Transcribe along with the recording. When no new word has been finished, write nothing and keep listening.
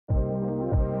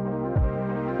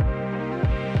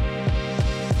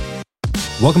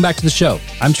Welcome back to the show.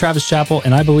 I'm Travis Chappell,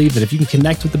 and I believe that if you can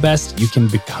connect with the best, you can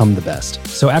become the best.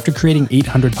 So after creating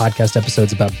 800 podcast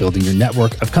episodes about building your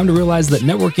network, I've come to realize that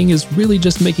networking is really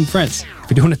just making friends. If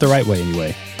you're doing it the right way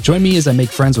anyway. Join me as I make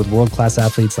friends with world-class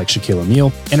athletes like Shaquille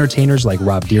O'Neal, entertainers like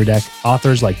Rob Dyrdek,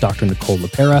 authors like Dr. Nicole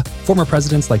LePera, former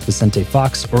presidents like Vicente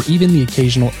Fox, or even the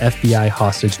occasional FBI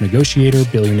hostage negotiator,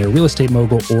 billionaire real estate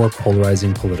mogul, or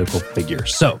polarizing political figure.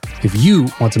 So, if you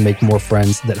want to make more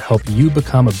friends that help you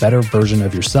become a better version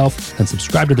of yourself, then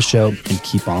subscribe to the show and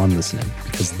keep on listening,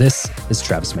 because this is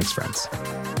Travis Makes Friends.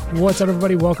 What's up,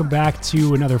 everybody? Welcome back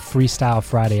to another Freestyle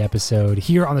Friday episode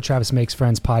here on the Travis Makes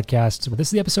Friends podcast. This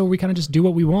is the episode where we kind of just do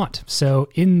what we want. So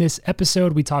in this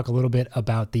episode, we talk a little bit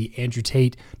about the Andrew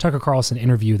Tate, Tucker Carlson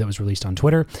interview that was released on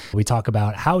Twitter. We talk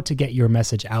about how to get your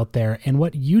message out there and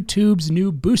what YouTube's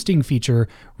new boosting feature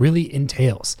really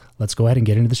entails. Let's go ahead and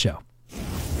get into the show.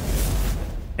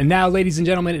 And now, ladies and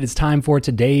gentlemen, it is time for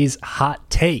today's hot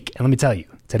take. And let me tell you,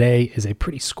 today is a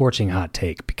pretty scorching hot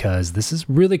take because this is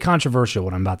really controversial,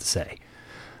 what I'm about to say.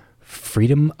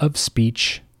 Freedom of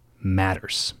speech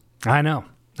matters. I know.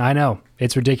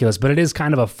 It's ridiculous, but it is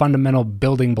kind of a fundamental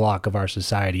building block of our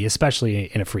society, especially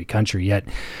in a free country. Yet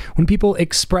when people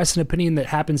express an opinion that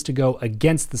happens to go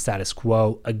against the status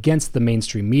quo, against the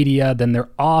mainstream media, then they're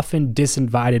often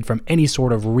disinvited from any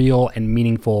sort of real and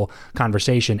meaningful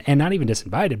conversation. And not even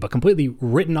disinvited, but completely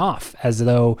written off as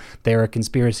though they're a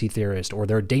conspiracy theorist or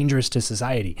they're dangerous to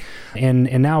society. And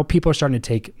now people are starting to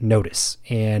take notice.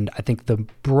 And I think the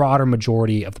broader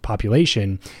majority of the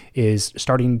population is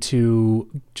starting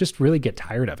to just really get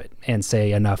tired of it and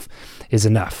say enough is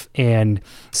enough. And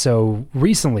so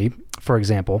recently, for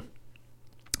example,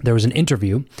 there was an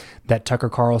interview that Tucker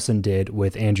Carlson did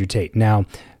with Andrew Tate. Now,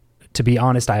 to be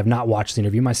honest, I have not watched the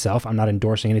interview myself. I'm not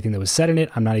endorsing anything that was said in it.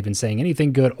 I'm not even saying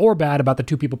anything good or bad about the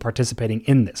two people participating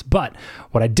in this. But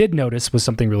what I did notice was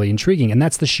something really intriguing, and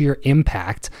that's the sheer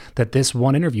impact that this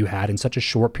one interview had in such a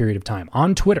short period of time.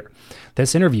 On Twitter,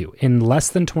 this interview, in less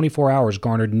than 24 hours,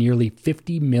 garnered nearly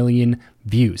 50 million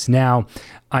views. Now,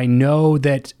 I know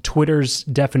that Twitter's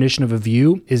definition of a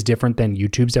view is different than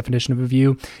YouTube's definition of a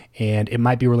view, and it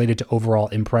might be related to overall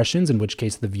impressions, in which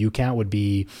case the view count would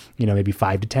be, maybe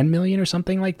 5 to 10 million or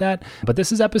something like that. But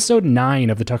this is episode 9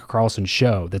 of the Tucker Carlson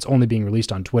show that's only being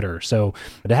released on Twitter. So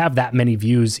to have that many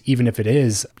views, even if it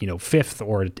is, 5th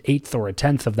or 8th or a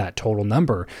 10th of that total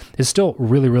number, is still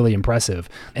really, really impressive.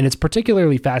 And it's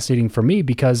particularly fascinating for me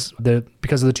because of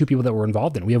the two people that were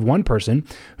involved in it. We have one person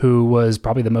who was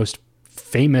probably the most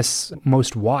famous,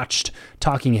 most watched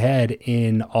talking head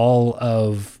in all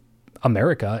of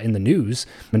America in the news,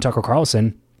 and Tucker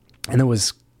Carlson, and it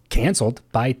was canceled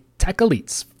by tech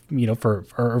elites,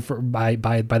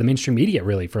 by the mainstream media,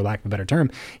 really, for lack of a better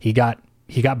term. He got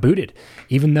booted,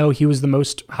 even though he was the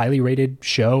most highly rated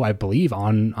show, I believe,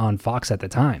 on Fox at the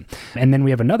time. And then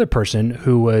we have another person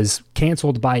who was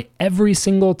canceled by every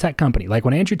single tech company. Like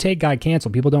when Andrew Tate got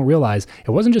canceled, people don't realize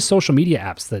it wasn't just social media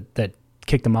apps that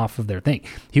kicked them off of their thing.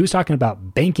 He was talking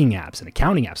about banking apps and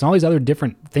accounting apps and all these other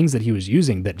different things that he was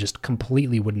using that just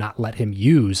completely would not let him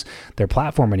use their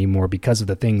platform anymore because of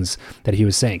the things that he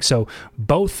was saying. So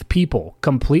both people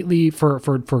completely for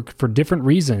different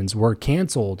reasons were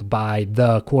canceled by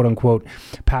the quote unquote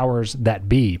powers that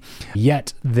be.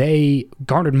 Yet they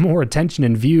garnered more attention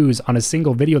and views on a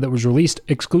single video that was released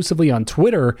exclusively on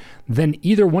Twitter than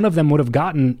either one of them would have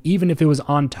gotten, even if it was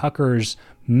on Tucker's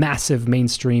massive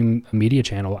mainstream media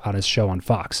channel on his show on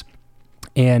Fox.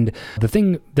 And the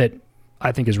thing that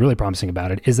I think is really promising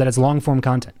about it is that it's long-form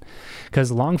content,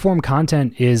 because long-form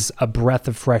content is a breath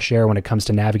of fresh air when it comes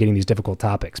to navigating these difficult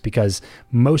topics, because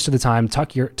most of the time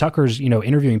Tucker's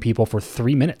interviewing people for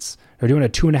 3 minutes. They're doing a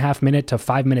 2.5 minute to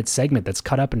 5 minute segment that's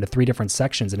cut up into 3 different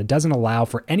sections, and it doesn't allow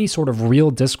for any sort of real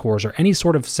discourse or any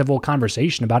sort of civil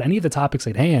conversation about any of the topics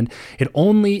at hand. It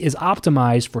only is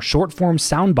optimized for short form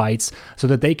sound bites so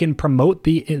that they can promote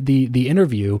the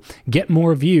interview, get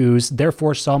more views,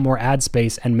 therefore sell more ad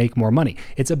space and make more money.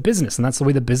 It's a business, and that's the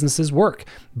way the businesses work.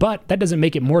 But that doesn't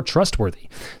make it more trustworthy.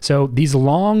 So these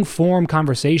long form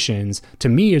conversations, to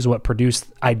me, is what produce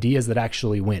ideas that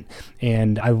actually win.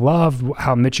 And I love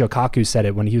how Michio Kaku said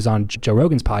it when he was on Joe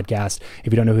Rogan's podcast.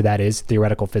 If you don't know who that is,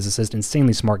 theoretical physicist,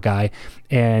 insanely smart guy.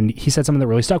 And he said something that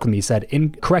really stuck with me. He said,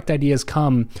 incorrect ideas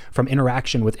come from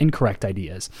interaction with incorrect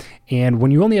ideas. And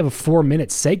when you only have a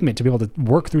 4-minute segment to be able to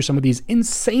work through some of these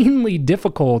insanely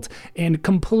difficult and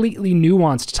completely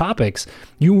nuanced topics,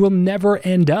 you will never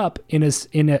end up in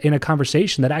a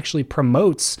conversation that actually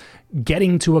promotes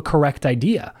getting to a correct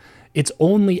idea. It's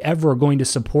only ever going to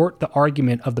support the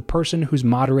argument of the person who's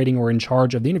moderating or in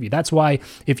charge of the interview. That's why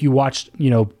if you watched,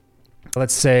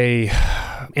 let's say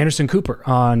Anderson Cooper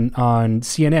on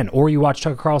CNN, or you watch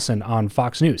Tucker Carlson on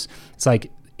Fox News. It's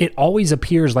like, it always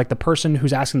appears like the person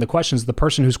who's asking the questions, the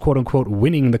person who's quote unquote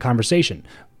winning the conversation.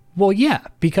 Well, yeah,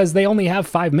 because they only have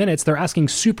 5 minutes. They're asking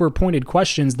super pointed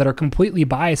questions that are completely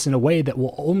biased in a way that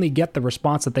will only get the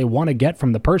response that they want to get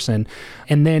from the person.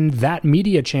 And then that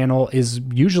media channel is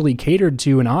usually catered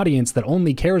to an audience that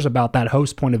only cares about that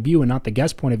host point of view and not the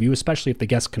guest point of view, especially if the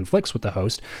guest conflicts with the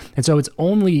host. And so it's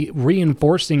only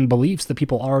reinforcing beliefs that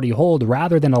people already hold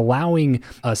rather than allowing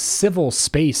a civil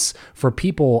space for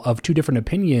people of two different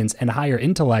opinions and higher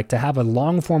intellect to have a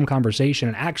long form conversation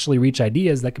and actually reach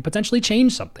ideas that could potentially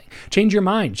change something. Change your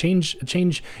mind,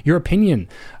 change your opinion,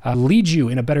 lead you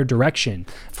in a better direction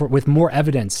with more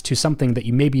evidence to something that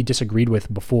you maybe disagreed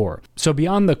with before. So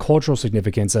beyond the cultural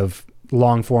significance of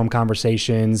long form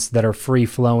conversations that are free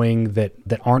flowing, that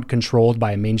aren't controlled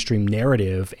by a mainstream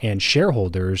narrative and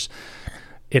shareholders,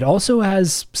 it also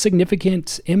has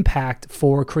significant impact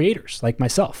for creators like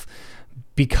myself,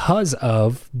 because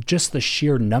of just the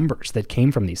sheer numbers that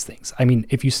came from these things. I mean,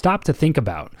 if you stop to think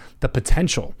about the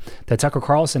potential that Tucker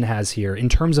Carlson has here in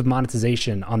terms of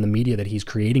monetization on the media that he's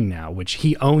creating now, which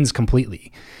he owns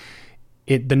completely,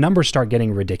 the numbers start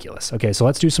getting ridiculous. Okay, so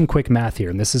let's do some quick math here.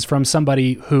 And this is from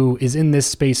somebody who is in this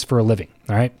space for a living,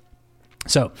 all right?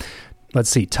 So let's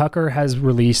see. Tucker has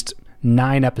released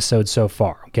 9 episodes so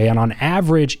far, okay? And on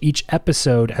average, each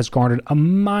episode has garnered a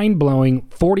mind-blowing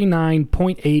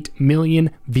 49.8 million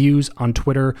views on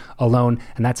Twitter alone,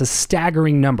 and that's a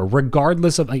staggering number,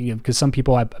 regardless of, because some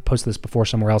people, I posted this before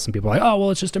somewhere else, and people are like, oh,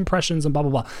 well, it's just impressions and blah,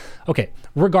 blah, blah. Okay,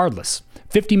 regardless,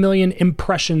 50 million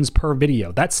impressions per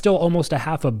video. That's still almost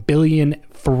 500 million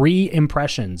free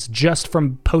impressions just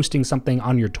from posting something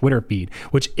on your Twitter feed,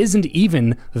 which isn't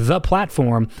even the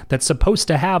platform that's supposed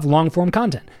to have long-form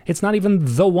content. It's not even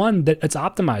the one that it's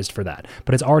optimized for that,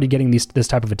 but it's already getting this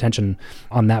type of attention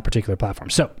on that particular platform.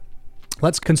 So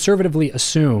let's conservatively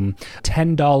assume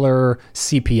 $10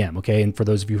 CPM, okay? And for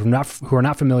those of you who are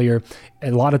not familiar,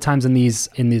 a lot of times in these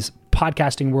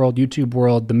podcasting world, YouTube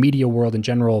world, the media world in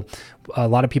general, a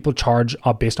lot of people charge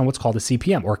based on what's called a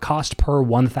CPM, or cost per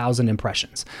 1,000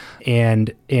 impressions.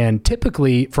 And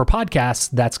typically for podcasts,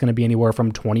 that's going to be anywhere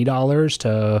from $20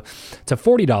 to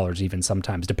 $40 even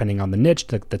sometimes, depending on the niche,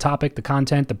 the topic, the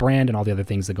content, the brand, and all the other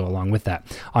things that go along with that.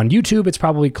 On YouTube, it's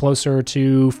probably closer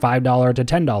to $5 to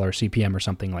 $10 CPM or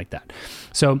something like that.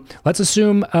 So let's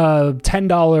assume $10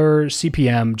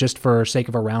 CPM just for sake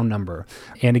of a round number.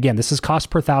 And again, this is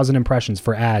cost per 1,000 impressions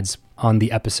for ads on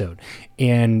the episode.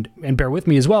 And bear with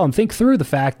me as well and think through the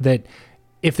fact that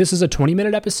if this is a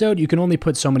 20-minute episode, you can only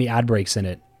put so many ad breaks in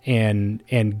it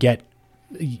and get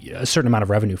a certain amount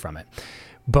of revenue from it.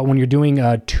 But when you're doing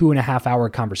a 2.5-hour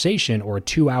conversation or a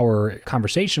 2-hour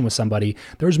conversation with somebody,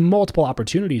 there's multiple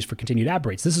opportunities for continued ad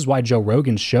breaks. This is why Joe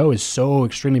Rogan's show is so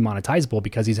extremely monetizable,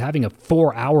 because he's having a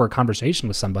 4-hour conversation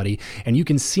with somebody, and you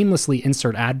can seamlessly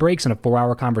insert ad breaks in a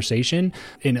 4-hour conversation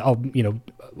in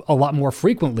a lot more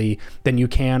frequently than you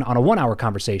can on a 1-hour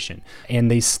conversation. And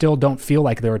they still don't feel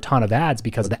like there are a ton of ads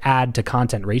because the ad to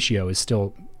content ratio is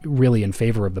still really in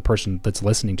favor of the person that's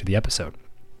listening to the episode.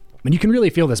 And you can really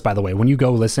feel this, by the way, when you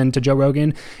go listen to Joe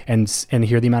Rogan and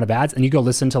hear the amount of ads, and you go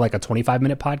listen to like a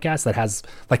 25-minute podcast that has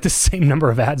like the same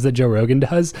number of ads that Joe Rogan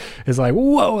does. It's like,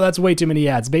 whoa, that's way too many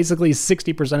ads. Basically,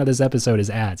 60% of this episode is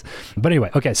ads. But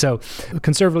anyway, okay, so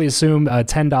conservatively assume a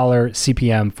 $10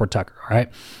 CPM for Tucker, all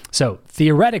right? So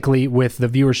theoretically, with the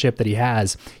viewership that he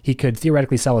has, he could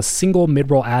theoretically sell a single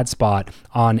mid-roll ad spot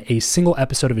on a single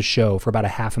episode of his show for about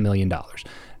 $500,000.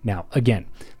 Now, again,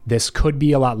 this could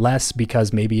be a lot less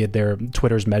because maybe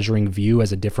Twitter's measuring view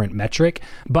as a different metric,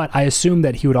 but I assume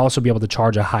that he would also be able to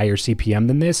charge a higher CPM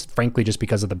than this, frankly, just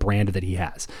because of the brand that he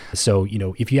has. So,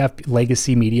 if you have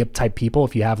legacy media type people,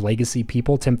 if you have legacy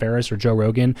people, Tim Ferriss or Joe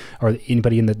Rogan or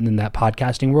anybody in that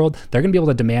podcasting world, they're going to be able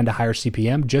to demand a higher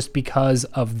CPM just because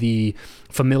of the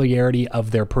familiarity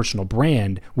of their personal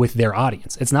brand with their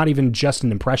audience. It's not even just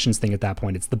an impressions thing at that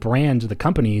point. It's the brand, the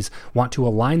companies want to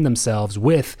align themselves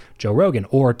with Joe Rogan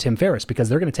or Tim Ferriss because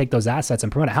they're going to take those assets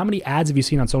and promote it. How many ads have you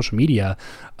seen on social media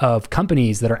of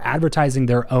companies that are advertising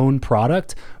their own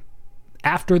product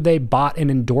after they bought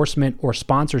an endorsement or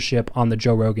sponsorship on the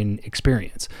Joe Rogan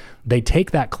Experience? They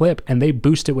take that clip and they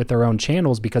boost it with their own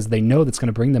channels because they know that's going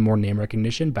to bring them more name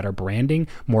recognition, better branding,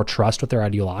 more trust with their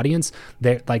ideal audience.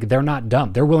 They're not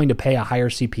dumb. They're willing to pay a higher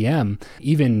CPM,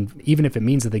 even if it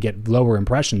means that they get lower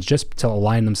impressions, just to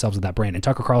align themselves with that brand. And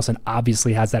Tucker Carlson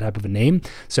obviously has that type of a name.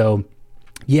 So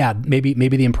yeah, maybe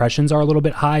the impressions are a little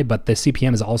bit high, but the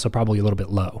CPM is also probably a little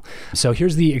bit low. So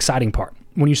here's the exciting part.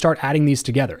 When you start adding these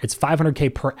together, it's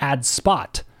 $500K per ad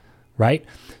spot right?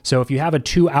 So if you have a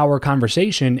 2-hour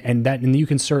conversation and you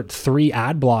can insert 3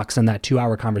 ad blocks in that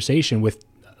 2-hour conversation with,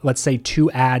 let's say,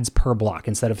 2 ads per block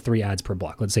instead of 3 ads per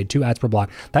block. Let's say 2 ads per block.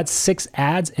 That's 6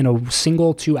 ads in a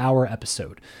single 2-hour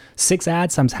episode. 6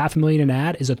 ads times $500,000 an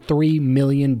ad is a $3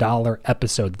 million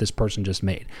episode that this person just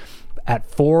made. At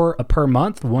 4 per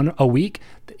month, 1 a week,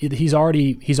 he's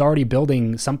already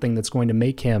building something that's going to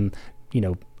make him,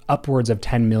 upwards of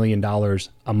 $10 million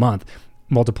a month.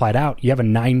 Multiplied out, you have a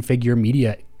 9-figure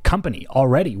media company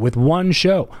already with 1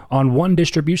 show on 1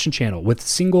 distribution channel with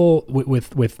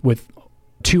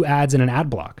 2 ads in an ad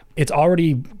block. It's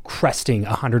already cresting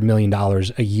 $100 million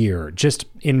a year just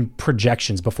in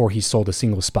projections before he sold a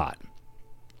single spot.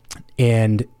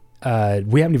 And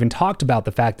we haven't even talked about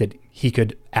the fact that he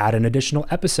could add an additional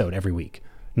episode every week.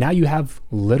 Now you have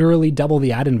literally double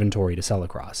the ad inventory to sell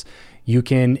across. You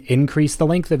can increase the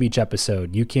length of each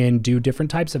episode. You can do different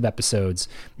types of episodes.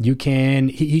 He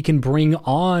can bring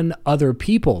on other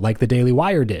people like the Daily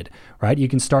Wire did, right? You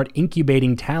can start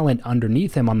incubating talent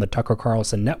underneath him on the Tucker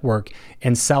Carlson network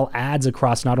and sell ads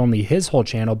across not only his whole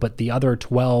channel, but the other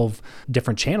 12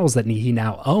 different channels that he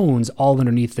now owns all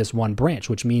underneath this one branch,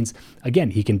 which means,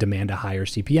 again, he can demand a higher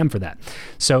CPM for that.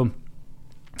 So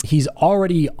he's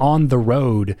already on the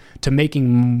road to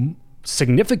making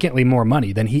significantly more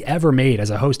money than he ever made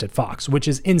as a host at Fox, which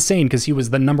is insane because he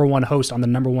was the number 1 host on the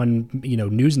number 1,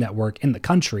 news network in the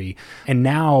country. And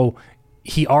now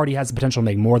he already has the potential to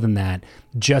make more than that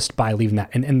just by leaving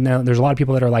that. And there's a lot of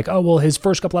people that are like, oh, well, his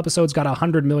first couple episodes got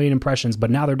 100 million impressions,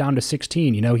 but now they're down to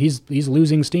 16. He's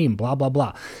losing steam, blah, blah,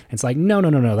 blah. And it's like, no,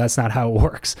 that's not how it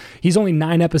works. He's only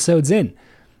 9 episodes in.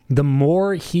 The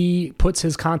more he puts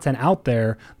his content out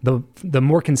there, the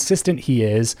more consistent he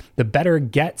is, the better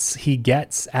he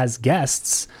gets as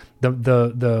guests,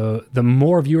 the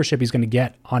more viewership he's going to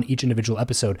get on each individual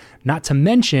episode. Not to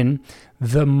mention,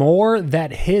 the more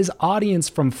that his audience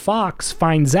from Fox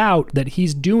finds out that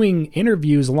he's doing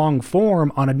interviews long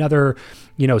form on another,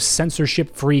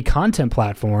 censorship-free content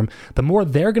platform, the more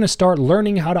they're going to start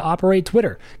learning how to operate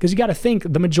Twitter. Because you got to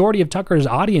think the majority of Tucker's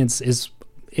audience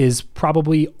is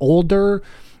probably older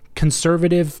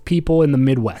conservative people in the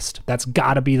Midwest. That's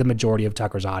got to be the majority of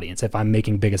Tucker's audience, if I'm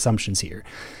making big assumptions here.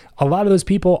 A lot of those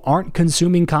people aren't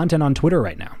consuming content on Twitter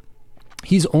right now.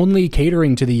 He's only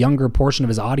catering to the younger portion of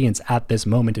his audience at this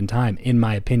moment in time, in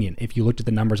my opinion. If you looked at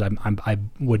the numbers, I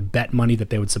would bet money that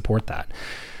they would support that.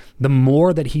 The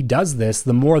more that he does this,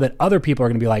 the more that other people are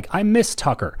going to be like, I miss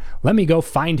Tucker. Let me go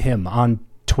find him on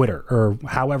Twitter or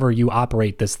however you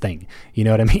operate this thing. You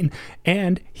know what I mean?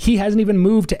 And he hasn't even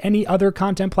moved to any other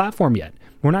content platform yet.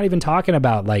 We're not even talking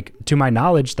about, like, to my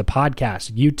knowledge, the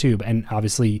podcast, YouTube, and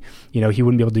obviously, he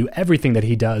wouldn't be able to do everything that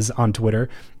he does on Twitter,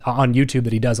 on YouTube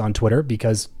that he does on Twitter,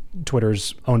 because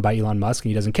Twitter's owned by Elon Musk and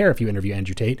he doesn't care if you interview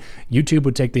Andrew Tate. YouTube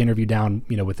would take the interview down,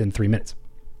 within 3 minutes.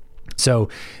 So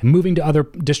moving to other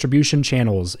distribution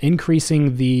channels,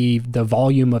 increasing the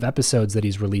volume of episodes that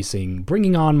he's releasing,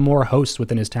 bringing on more hosts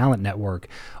within his talent network,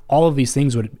 all of these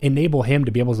things would enable him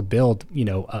to be able to build,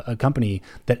 a company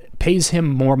that pays him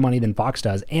more money than Fox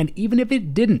does. And even if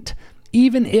it didn't,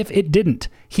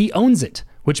 he owns it,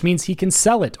 which means he can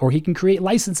sell it, or he can create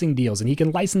licensing deals and he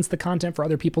can license the content for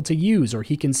other people to use, or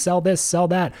he can sell this, sell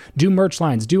that, do merch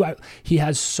lines, he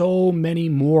has so many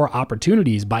more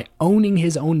opportunities by owning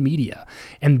his own media.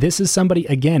 And this is somebody,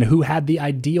 again, who had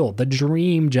the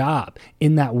dream job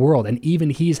in that world. And even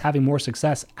he's having more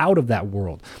success out of that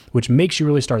world, which makes you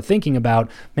really start thinking about,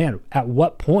 man, at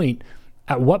what point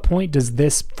does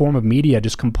this form of media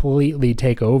just completely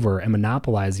take over and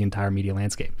monopolize the entire media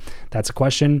landscape? That's a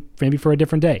question maybe for a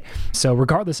different day. So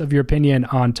regardless of your opinion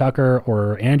on Tucker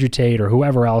or Andrew Tate or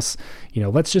whoever else,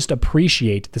 let's just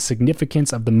appreciate the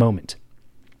significance of the moment.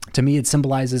 To me, it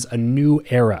symbolizes a new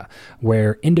era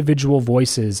where individual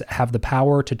voices have the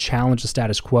power to challenge the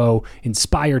status quo,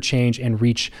 inspire change, and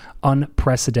reach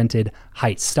unprecedented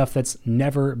heights, stuff that's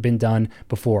never been done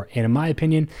before. And in my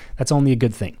opinion, that's only a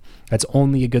good thing. That's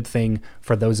only a good thing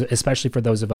for those, especially for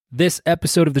those of us. This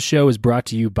episode of the show is brought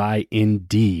to you by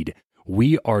Indeed.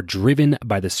 We are driven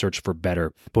by the search for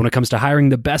better. But when it comes to hiring,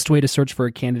 the best way to search for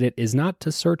a candidate is not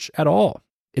to search at all.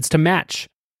 It's to match,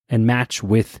 and match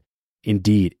with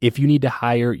Indeed. If you need to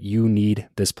hire, you need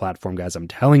this platform, guys. I'm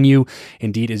telling you,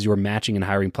 Indeed is your matching and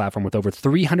hiring platform with over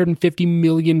 350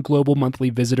 million global monthly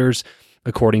visitors,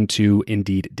 according to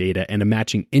Indeed data, and a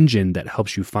matching engine that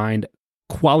helps you find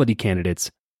quality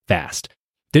candidates fast.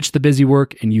 Ditch the busy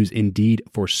work and use Indeed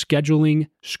for scheduling,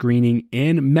 screening,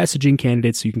 and messaging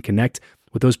candidates so you can connect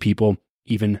with those people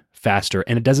even faster.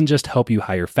 And it doesn't just help you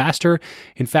hire faster.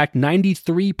 In fact,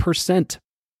 93%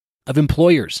 of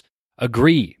employers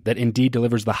agree that Indeed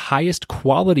delivers the highest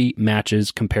quality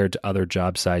matches compared to other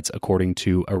job sites, according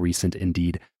to a recent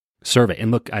Indeed survey.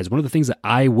 And look, guys, one of the things that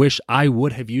I wish I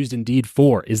would have used Indeed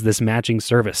for is this matching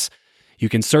service. You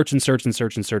can search and search and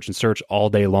search and search and search all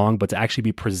day long, but to actually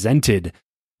be presented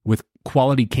with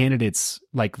quality candidates,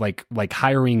 like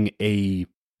hiring a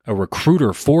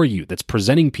recruiter for you that's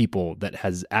presenting people that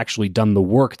has actually done the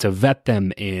work to vet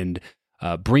them and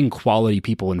bring quality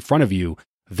people in front of you,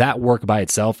 that work by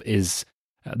itself is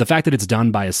the fact that it's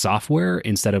done by a software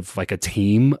instead of like a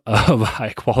team of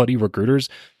high quality recruiters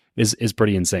is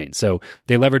pretty insane. So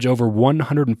they leverage over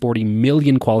 140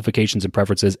 million qualifications and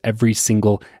preferences every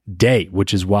single day,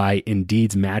 which is why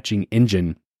Indeed's matching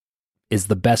engine is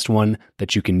the best one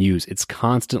that you can use. It's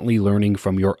constantly learning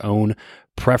from your own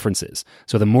preferences.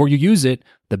 So the more you use it,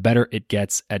 the better it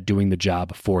gets at doing the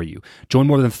job for you. Join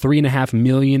more than 3.5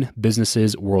 million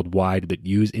businesses worldwide that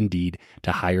use Indeed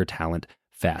to hire talent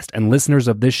fast. And listeners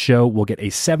of this show will get a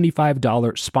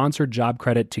 $75 sponsored job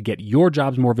credit to get your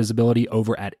jobs more visibility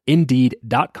over at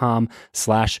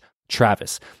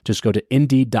Indeed.com/Travis. Just go to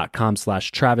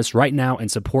Indeed.com/Travis right now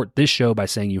and support this show by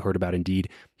saying you heard about Indeed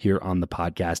here on the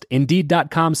podcast.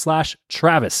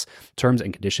 Indeed.com/Travis. Terms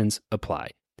and conditions apply.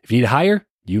 If you need to hire,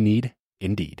 you need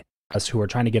Indeed. Us who are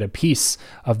trying to get a piece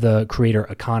of the creator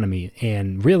economy.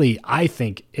 And really, I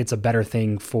think it's a better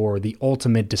thing for the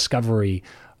ultimate discovery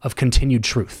of continued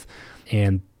truth.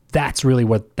 And that's really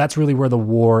where the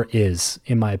war is,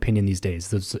 in my opinion, these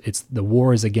days. It's the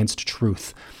war is against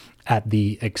truth at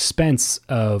the expense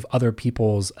of other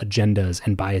people's agendas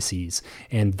and biases.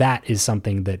 And that is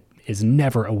something that is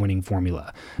never a winning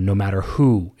formula, no matter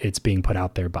who it's being put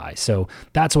out there by. So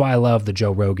that's why I love the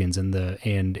Joe Rogans and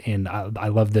I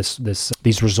love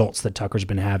these results that Tucker's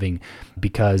been having,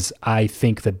 because I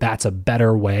think that that's a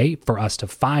better way for us to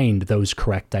find those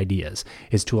correct ideas,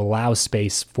 is to allow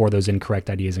space for those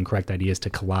incorrect ideas and correct ideas to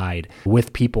collide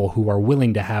with people who are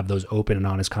willing to have those open and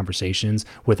honest conversations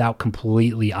without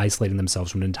completely isolating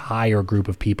themselves from an entire group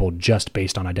of people just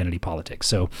based on identity politics.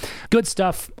 So good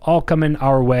stuff all coming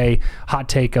our way. Hot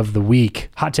take of the week,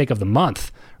 hot take of the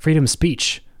month: freedom of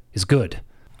speech is good.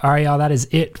 All right, y'all, that is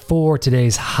it for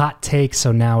today's hot take.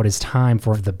 So now it is time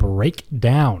for the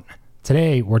breakdown.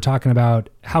 Today, we're talking about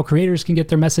how creators can get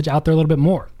their message out there a little bit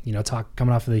more.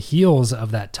 Coming off of the heels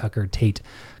of that Tucker Tate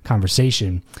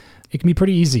conversation, it can be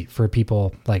pretty easy for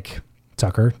people like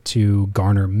Tucker to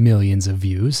garner millions of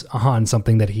views on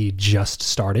something that he just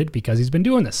started, because he's been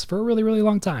doing this for a really, really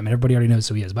long time and everybody already knows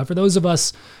who he is. But for those of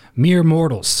us mere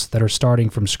mortals that are starting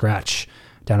from scratch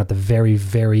down at the very,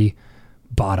 very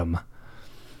bottom,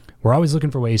 we're always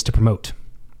looking for ways to promote.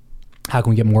 How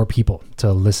can we get more people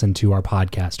to listen to our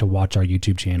podcast, to watch our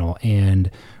YouTube channel?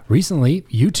 And recently,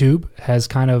 YouTube has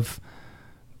kind of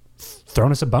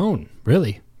thrown us a bone,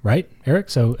 really. Right,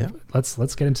 Eric? So yeah.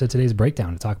 Let's get into today's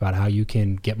breakdown to talk about how you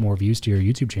can get more views to your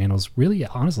YouTube channels really,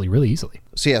 honestly, really easily.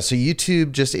 So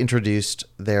YouTube just introduced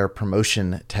their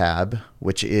promotion tab,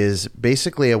 which is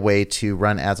basically a way to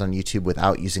run ads on YouTube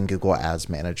without using Google Ads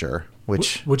Manager,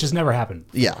 which has never happened.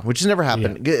 Yeah, which has never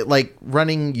happened. Yeah. Like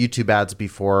running YouTube ads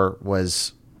before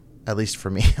was, at least for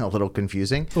me, a little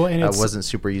confusing. Well, and it wasn't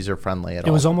super user-friendly at all.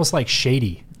 It was almost like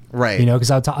shady. Right.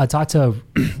 Because I talked to,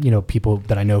 people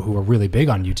that I know who are really big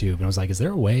on YouTube, and I was like, is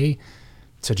there a way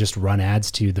to just run ads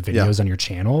to the videos on your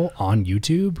channel on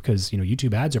YouTube? Because,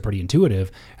 YouTube ads are pretty intuitive,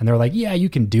 and they're like, yeah, you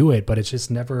can do it, but it's just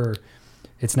never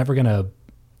going to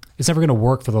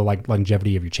work for the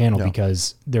longevity of your channel,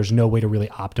 because there's no way to really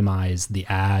optimize the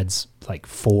ads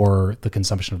for the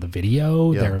consumption of the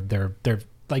video. Yeah. They're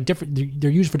like different, they're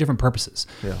used for different purposes.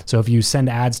 Yeah. So if you send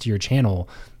ads to your channel,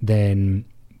 then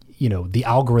the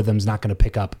algorithm's not going to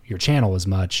pick up your channel as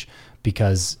much,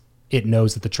 because it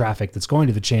knows that the traffic that's going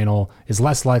to the channel is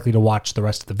less likely to watch the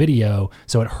rest of the video.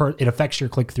 So it affects your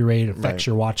click-through rate, it affects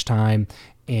your watch time,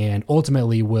 and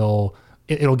ultimately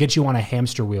it'll get you on a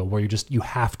hamster wheel where you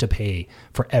have to pay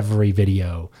for every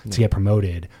video to get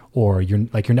promoted, or you're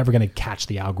never going to catch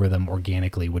the algorithm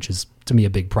organically, which is to me a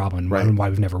big problem and why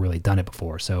we've never really done it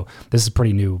before. So this is a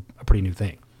pretty new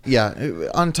thing. Yeah.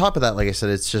 On top of that, like I said,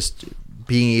 it's just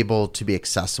being able to be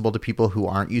accessible to people who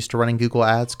aren't used to running Google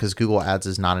Ads, because Google Ads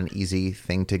is not an easy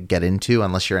thing to get into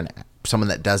unless you're someone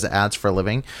that does ads for a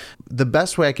living. The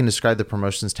best way I can describe the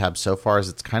promotions tab so far is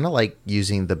it's kind of like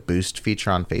using the boost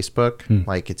feature on Facebook.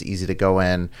 Like, it's easy to go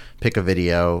in, pick a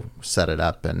video, set it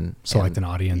up, and select an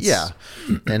audience. Yeah.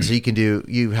 And so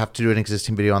you have to do an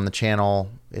existing video on the channel.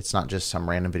 It's not just some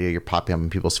random video you're popping up in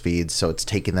people's feeds. So it's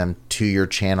taking them to your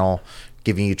channel,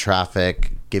 giving you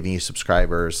traffic, giving you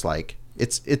subscribers.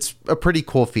 It's a pretty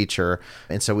cool feature.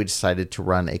 And so we decided to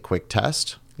run a quick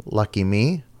test. Lucky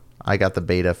me, I got the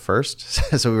beta first.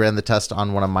 So we ran the test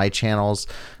on one of my channels.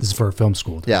 This is for Film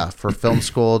Schooled. Yeah, for Film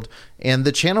Schooled. And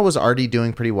the channel was already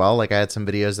doing pretty well. Like I had some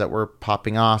videos that were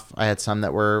popping off. I had some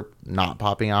that were not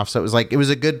popping off. So it was like, it was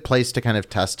a good place to kind of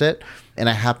test it. And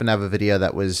I happened to have a video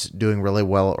that was doing really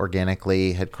well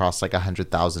organically, had crossed like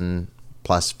 100,000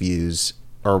 plus views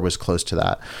or was close to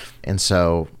that. And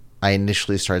so I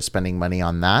initially started spending money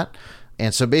on that.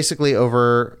 And so basically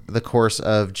over the course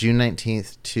of June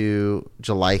 19th to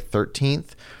July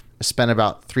 13th, I spent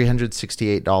about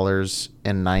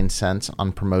 $368.09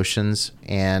 on promotions.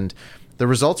 And the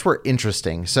results were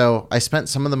interesting. So I spent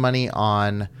some of the money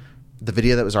on the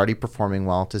video that was already performing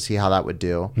well to see how that would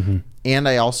do. Mm-hmm. And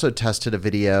I also tested a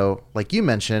video, like you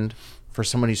mentioned, for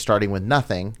someone who's starting with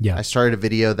nothing. Yeah. I started a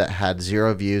video that had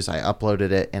 0 views. I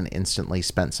uploaded it and instantly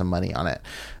spent some money on it.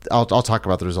 I'll talk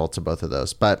about the results of both of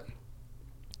those. But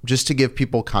just to give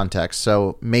people context,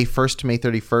 so May 1st to May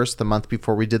 31st, the month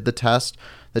before we did the test,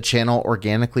 the channel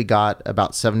organically got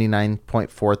about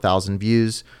 79.4 thousand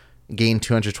views, gained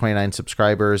 229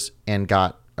 subscribers, and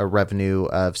got a revenue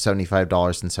of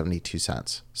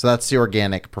 $75.72. So that's the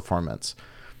organic performance.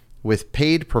 With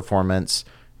paid performance,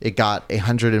 it got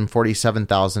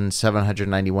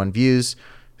 147,791 views.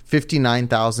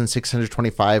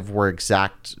 59,625 were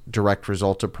exact direct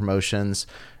result of promotions.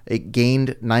 It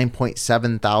gained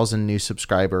 9.7 thousand new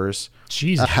subscribers,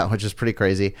 which is pretty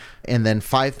crazy. And then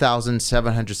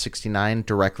 5,769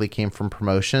 directly came from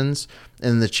promotions.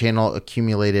 And the channel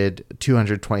accumulated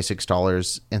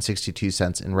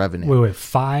 $226.62 in revenue. Wait,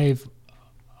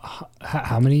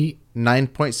 how many?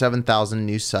 9.7 thousand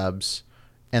new subs.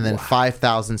 And then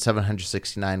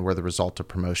 5,769 were the result of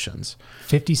promotions.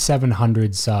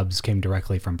 5,700 subs came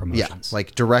directly from promotions. Yeah,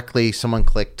 like directly someone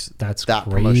clicked that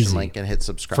promotion link and hit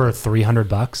subscribe. For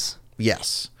 $300?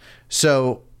 Yes.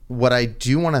 So what I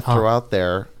do want to throw out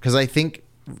there, because I think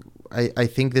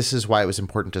this is why it was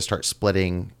important to start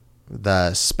splitting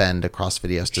the spend across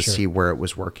videos to see where it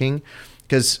was working.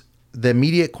 Because the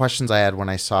immediate questions I had when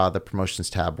I saw the promotions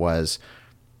tab was,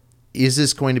 is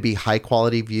this going to be high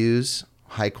quality views,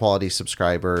 high quality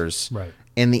subscribers? Right.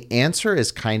 And the answer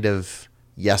is kind of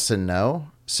yes and no.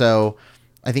 So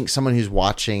I think someone who's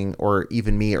watching, or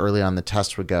even me early on the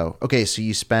test, would go, okay, so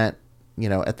you spent,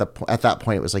 at that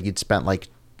point, it was like you'd spent like,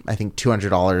 I think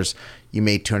 $200, you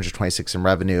made 226 in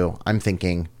revenue. I'm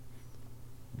thinking,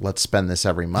 let's spend this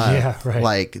every month. Yeah, right.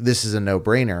 Like this is a no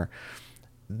brainer.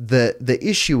 The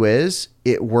issue is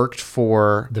it worked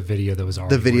for the video that was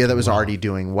already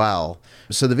doing well.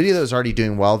 So the video that was already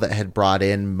doing well, that had brought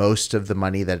in most of the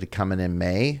money that had come in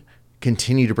May,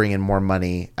 continued to bring in more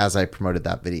money as I promoted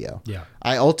that video. Yeah.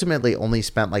 I ultimately only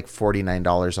spent like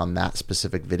 $49 on that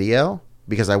specific video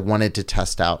because I wanted to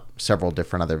test out several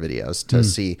different other videos to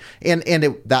see. And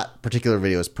that particular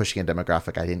video is pushing a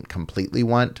demographic I didn't completely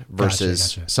want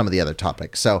versus some of the other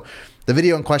topics. So the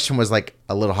video in question was like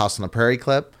a Little House on the Prairie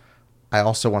clip. I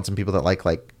also want some people that like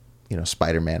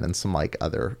Spider-Man and some like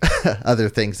other other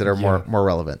things that are more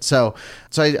relevant. So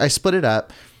I split it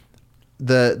up.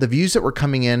 The views that were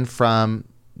coming in from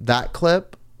that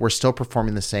clip were still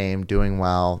performing the same, doing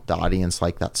well. The audience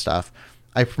liked that stuff.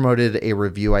 I promoted a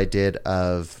review I did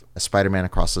of Spider-Man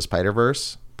Across the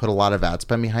Spider-Verse, put a lot of ad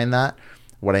spend behind that.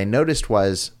 What I noticed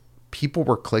was people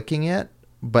were clicking it,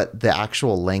 but the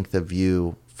actual length of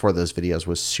view for those videos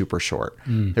was super short.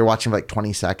 They're watching for like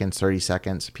 20 seconds, 30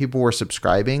 seconds. People were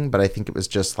subscribing, but I think it was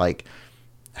just like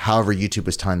however YouTube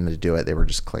was telling them to do it, they were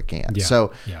just clicking it. Yeah.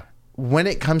 So when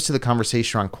it comes to the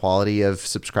conversation around quality of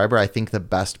subscriber, I think the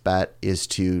best bet is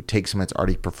to take someone that's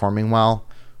already performing well,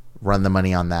 run the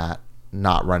money on that,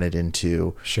 not run it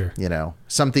into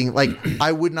something like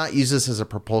I would not use this as a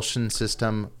propulsion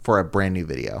system for a brand new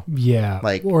video. Yeah.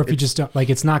 Or if you just don't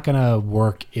it's not going to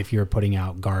work if you're putting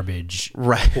out garbage.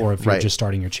 Right. Or if you're just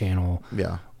starting your channel.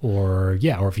 Yeah. Or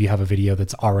if you have a video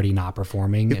that's already not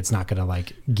performing, it's not going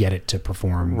to get it to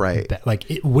perform. Right.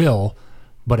 It will,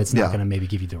 but it's not going to maybe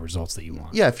give you the results that you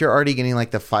want. Yeah, if you're already getting like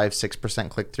the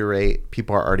 5-6% click-through rate,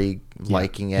 people are already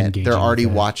liking it. They're already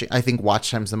watching. I think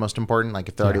watch time's the most important. Like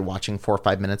if they're already watching 4 or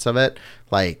 5 minutes of it,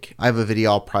 like I have a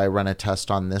video I'll probably run a test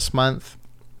on this month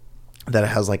that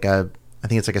has I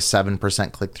think it's like a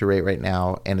 7% click-through rate right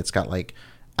now, and it's got like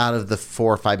out of the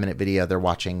 4 or 5 minute video, they're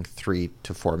watching 3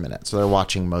 to 4 minutes, so they're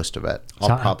watching most of it.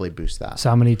 I'll probably boost that. So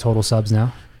how many total subs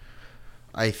now?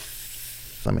 Let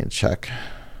me check.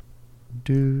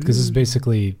 Because this is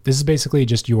basically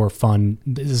just your fun.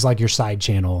 This is like your side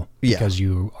channel because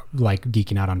you like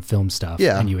geeking out on film stuff.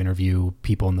 Yeah. And you interview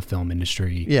people in the film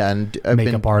industry. Yeah. And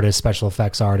makeup artists, special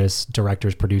effects artists,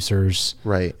 directors, producers,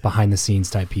 right, behind the scenes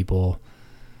type people.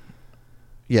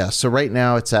 Yeah. So right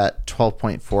now it's at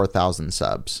 12.4 thousand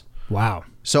subs. Wow.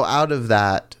 So out of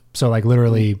that, So like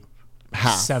literally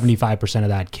half. 75% of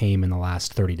that came in the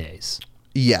last 30 days.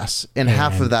 Yes. And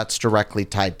half of that's directly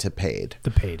tied to paid.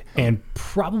 The paid. And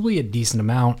probably a decent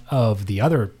amount of the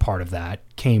other part of that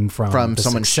came from the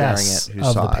someone sharing success it who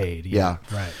of saw the it. paid. Yeah.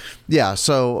 Right. Yeah.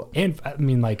 So, And I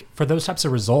mean, like for those types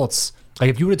of results, like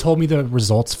if you would have told me the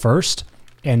results first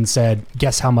and said,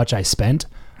 guess how much I spent,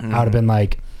 I would have been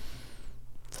like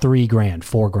 $3,000,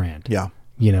 $4,000. yeah.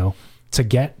 You know, to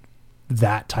get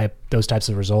those types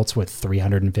of results with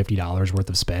 $350 worth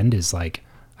of spend is like,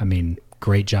 I mean,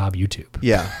 great job, YouTube.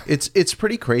 Yeah, it's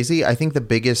pretty crazy. I think the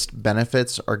biggest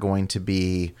benefits are going to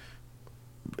be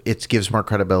it gives more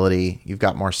credibility. You've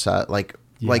got more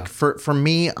like for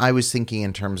me, I was thinking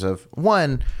in terms of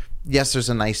one, yes,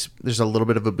 there's a little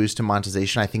bit of a boost in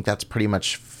monetization. I think that's pretty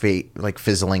much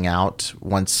fizzling out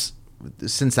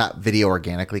since that video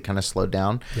organically kind of slowed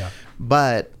down. Yeah.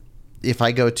 But if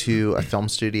I go to a film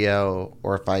studio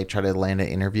or if I try to land an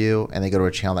interview and they go to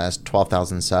a channel that has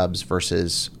 12,000 subs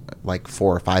versus like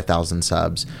 4,000 or 5,000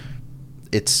 subs,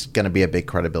 it's going to be a big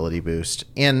credibility boost.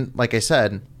 And like I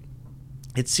said,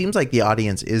 it seems like the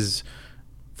audience is,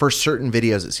 for certain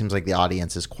videos, it seems like the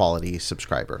audience is quality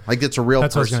subscriber. Like it's a real person.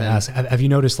 That's what I was going to ask. Have you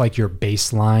noticed like your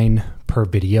baseline per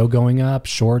video going up,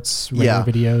 shorts, regular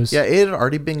videos? Yeah, it had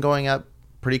already been going up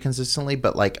pretty consistently,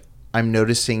 but like I'm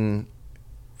noticing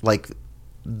like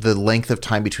the length of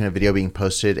time between a video being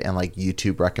posted and like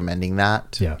YouTube recommending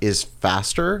that is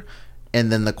faster.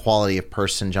 And then the quality of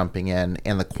person jumping in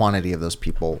and the quantity of those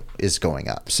people is going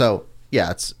up. So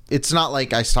yeah, it's not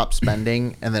like I stopped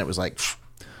spending and then it was like,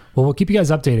 well, we'll keep you guys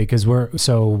updated because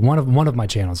one of my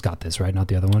channels got this, right? Not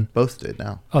the other one. both did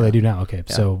now. Oh, they do now. Okay.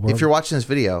 Yeah. So if you're watching this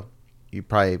video, we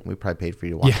probably paid for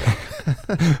you to watch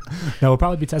it. No, we'll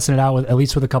probably be testing it out with at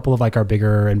least with a couple of like our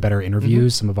bigger and better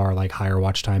interviews, some of our like higher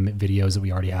watch time videos that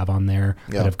we already have on there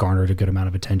that have garnered a good amount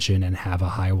of attention and have a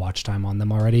high watch time on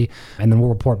them already. And then we'll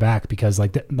report back because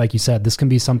like you said, this can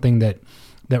be something that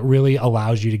really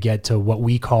allows you to get to what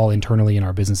we call internally in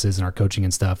our businesses and our coaching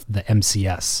and stuff, the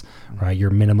MCS, right? Your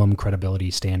minimum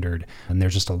credibility standard. And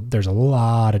there's a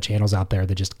lot of channels out there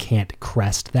that just can't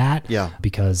crest that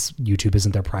because YouTube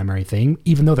isn't their primary thing.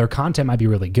 Even though their content might be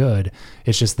really good,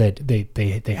 it's just that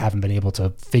they haven't been able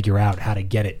to figure out how to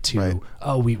get it to,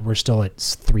 we're still at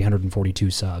 342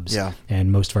 subs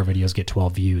and most of our videos get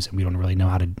 12 views and we don't really know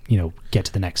how to, get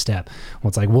to the next step. Well,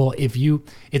 it's like, well,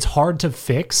 it's hard to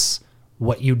fix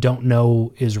what you don't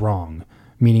know is wrong.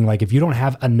 Meaning like if you don't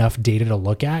have enough data to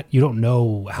look at, you don't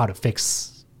know how to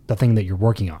fix the thing that you're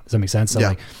working on. Does that make sense? So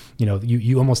like,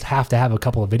 you almost have to have a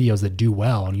couple of videos that do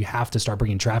well and you have to start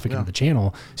bringing traffic into the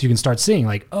channel so you can start seeing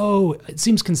like, oh, it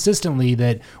seems consistently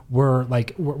that we're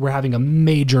having a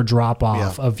major drop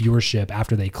off of viewership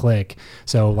after they click.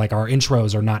 So like our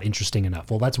intros are not interesting enough.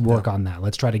 Well, let's work on that.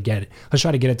 Let's try to get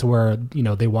it to where,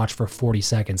 they watch for 40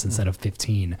 seconds instead of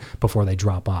 15 before they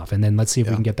drop off. And then let's see if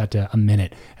we can get that to a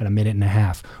minute and a minute and a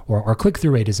half, or our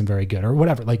click-through rate isn't very good or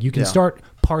whatever. Like you can start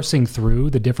parsing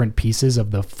through the different pieces of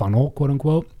the funnel, quote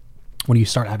unquote, when you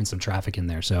start having some traffic in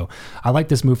there. So I like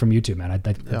this move from YouTube, man. I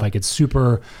like it's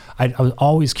super, I was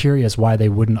always curious why they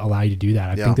wouldn't allow you to do that.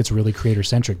 I think that's really creator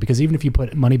centric because even if you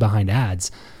put money behind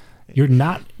ads, you're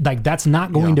not like, that's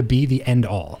not going to be the end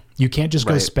all. You can't just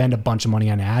go spend a bunch of money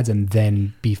on ads and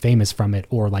then be famous from it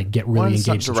or like get really engaged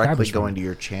subscribers directly going to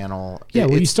your channel. Yeah.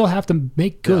 Well, you still have to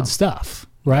make good stuff,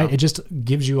 right? Yeah. It just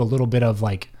gives you a little bit of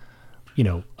like,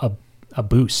 a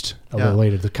boost a little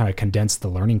later to kind of condense the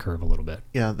learning curve a little bit.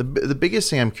 Yeah. The biggest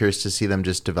thing I'm curious to see them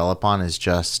just develop on is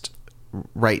just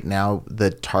right now, the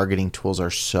targeting tools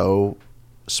are so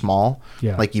small.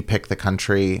 Yeah. Like you pick the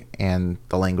country and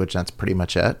the language, that's pretty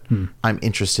much it. I'm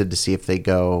interested to see if they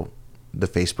go the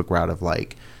Facebook route of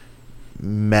like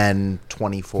men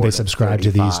 24 they subscribe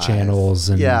to these channels.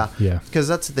 And because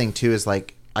that's the thing too, is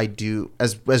like I do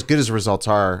as good as the results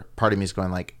are, part of me is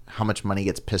going like how much money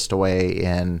gets pissed away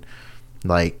in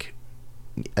like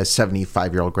a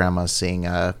 75-year-old grandma seeing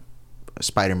a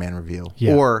Spider-Man review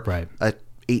or a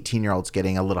 18-year-old's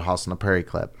getting a Little House on the Prairie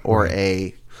clip or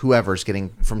a whoever's getting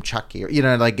from Chucky,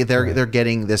 or like they're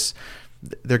getting this,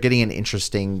 they're getting an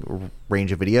interesting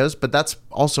range of videos. But that's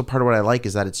also part of what I like,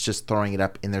 is that it's just throwing it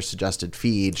up in their suggested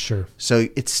feed. Sure. So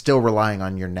it's still relying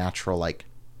on your natural like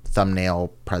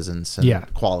thumbnail presence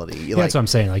and quality. Yeah, that's what I'm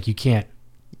saying. Like you can't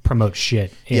promote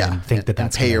shit and think that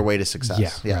that's pay your way to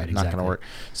success. Not going to work.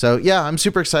 So I'm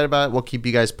super excited about it. We'll keep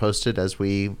you guys posted as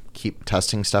we keep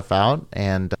testing stuff out.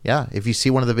 And if you see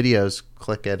one of the videos,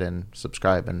 click it and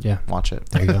subscribe and watch it.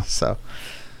 There you go. So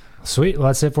sweet. Well,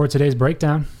 that's it for today's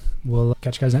breakdown. We'll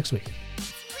catch you guys next week.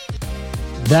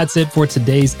 That's it for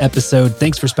today's episode.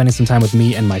 Thanks for spending some time with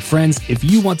me and my friends. If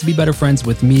you want to be better friends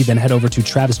with me, then head over to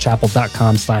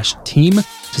travischappell.com/team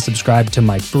to subscribe to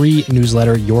my free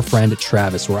newsletter, Your Friend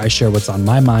Travis, where I share what's on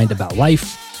my mind about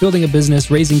life, building a business,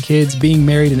 raising kids, being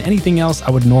married, and anything else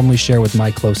I would normally share with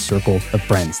my close circle of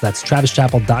friends. That's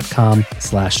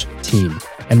travischappell.com/team.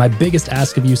 And my biggest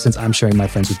ask of you, since I'm sharing my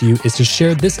friends with you, is to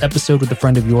share this episode with a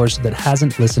friend of yours that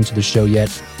hasn't listened to the show yet,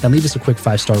 and leave us a quick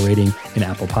 5-star rating in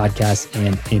Apple Podcasts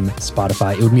and in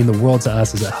Spotify. It would mean the world to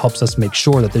us as it helps us make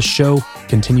sure that this show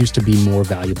continues to be more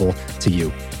valuable to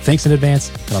you. Thanks in advance,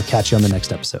 and I'll catch you on the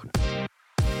next episode.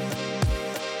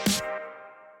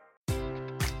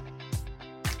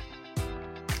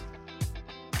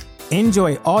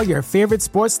 Enjoy all your favorite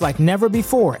sports like never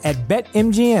before at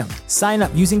BetMGM. Sign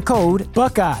up using code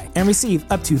Buckeye and receive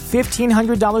up to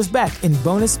 $1,500 back in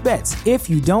bonus bets if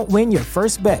you don't win your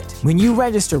first bet. When you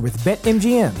register with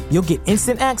BetMGM, you'll get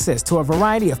instant access to a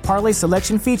variety of parlay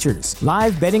selection features,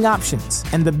 live betting options,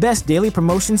 and the best daily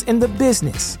promotions in the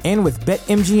business. And with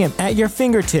BetMGM at your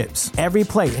fingertips, every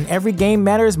play and every game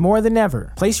matters more than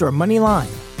ever. Place your money line,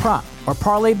 prop, or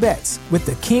parlay bets with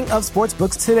the king of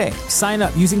sportsbooks today. Sign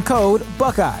up using code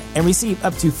Buckeye and receive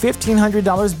up to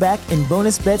 $1,500 back in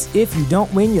bonus bets if you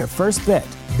don't win your first bet.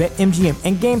 BetMGM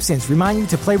and GameSense remind you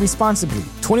to play responsibly.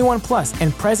 21 plus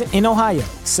and present in Ohio,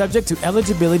 subject to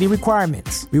eligibility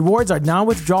requirements. Rewards are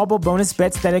non-withdrawable bonus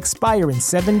bets that expire in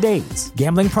 7 days.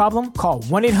 Gambling problem? Call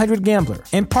 1-800-GAMBLER.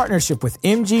 In partnership with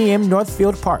MGM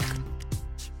Northfield Park.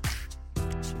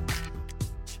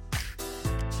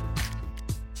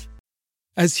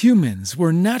 As humans,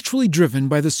 we're naturally driven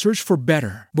by the search for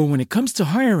better. But when it comes to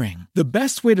hiring, the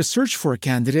best way to search for a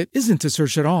candidate isn't to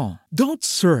search at all. Don't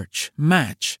search,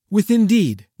 match with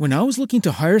Indeed. When I was looking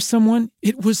to hire someone,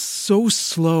 it was so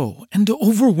slow and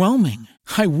overwhelming.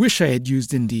 I wish I had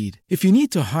used Indeed. If you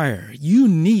need to hire, you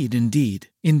need Indeed.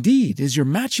 Indeed is your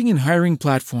matching and hiring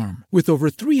platform with over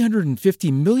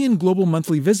 350 million global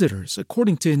monthly visitors,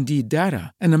 according to Indeed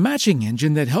data, and a matching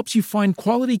engine that helps you find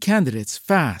quality candidates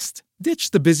fast.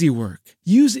 Ditch the busy work.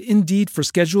 Use Indeed for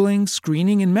scheduling,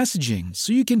 screening, and messaging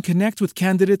so you can connect with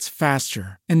candidates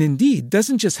faster. And Indeed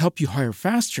doesn't just help you hire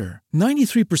faster.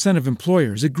 93% of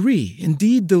employers agree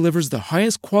Indeed delivers the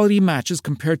highest quality matches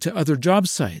compared to other job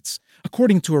sites,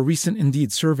 according to a recent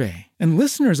Indeed survey. And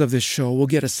listeners of this show will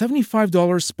get a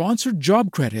 $75 sponsored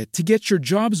job credit to get your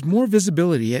jobs more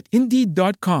visibility at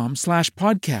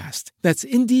Indeed.com/podcast. That's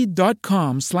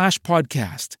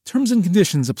Indeed.com/podcast. Terms and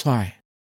conditions apply.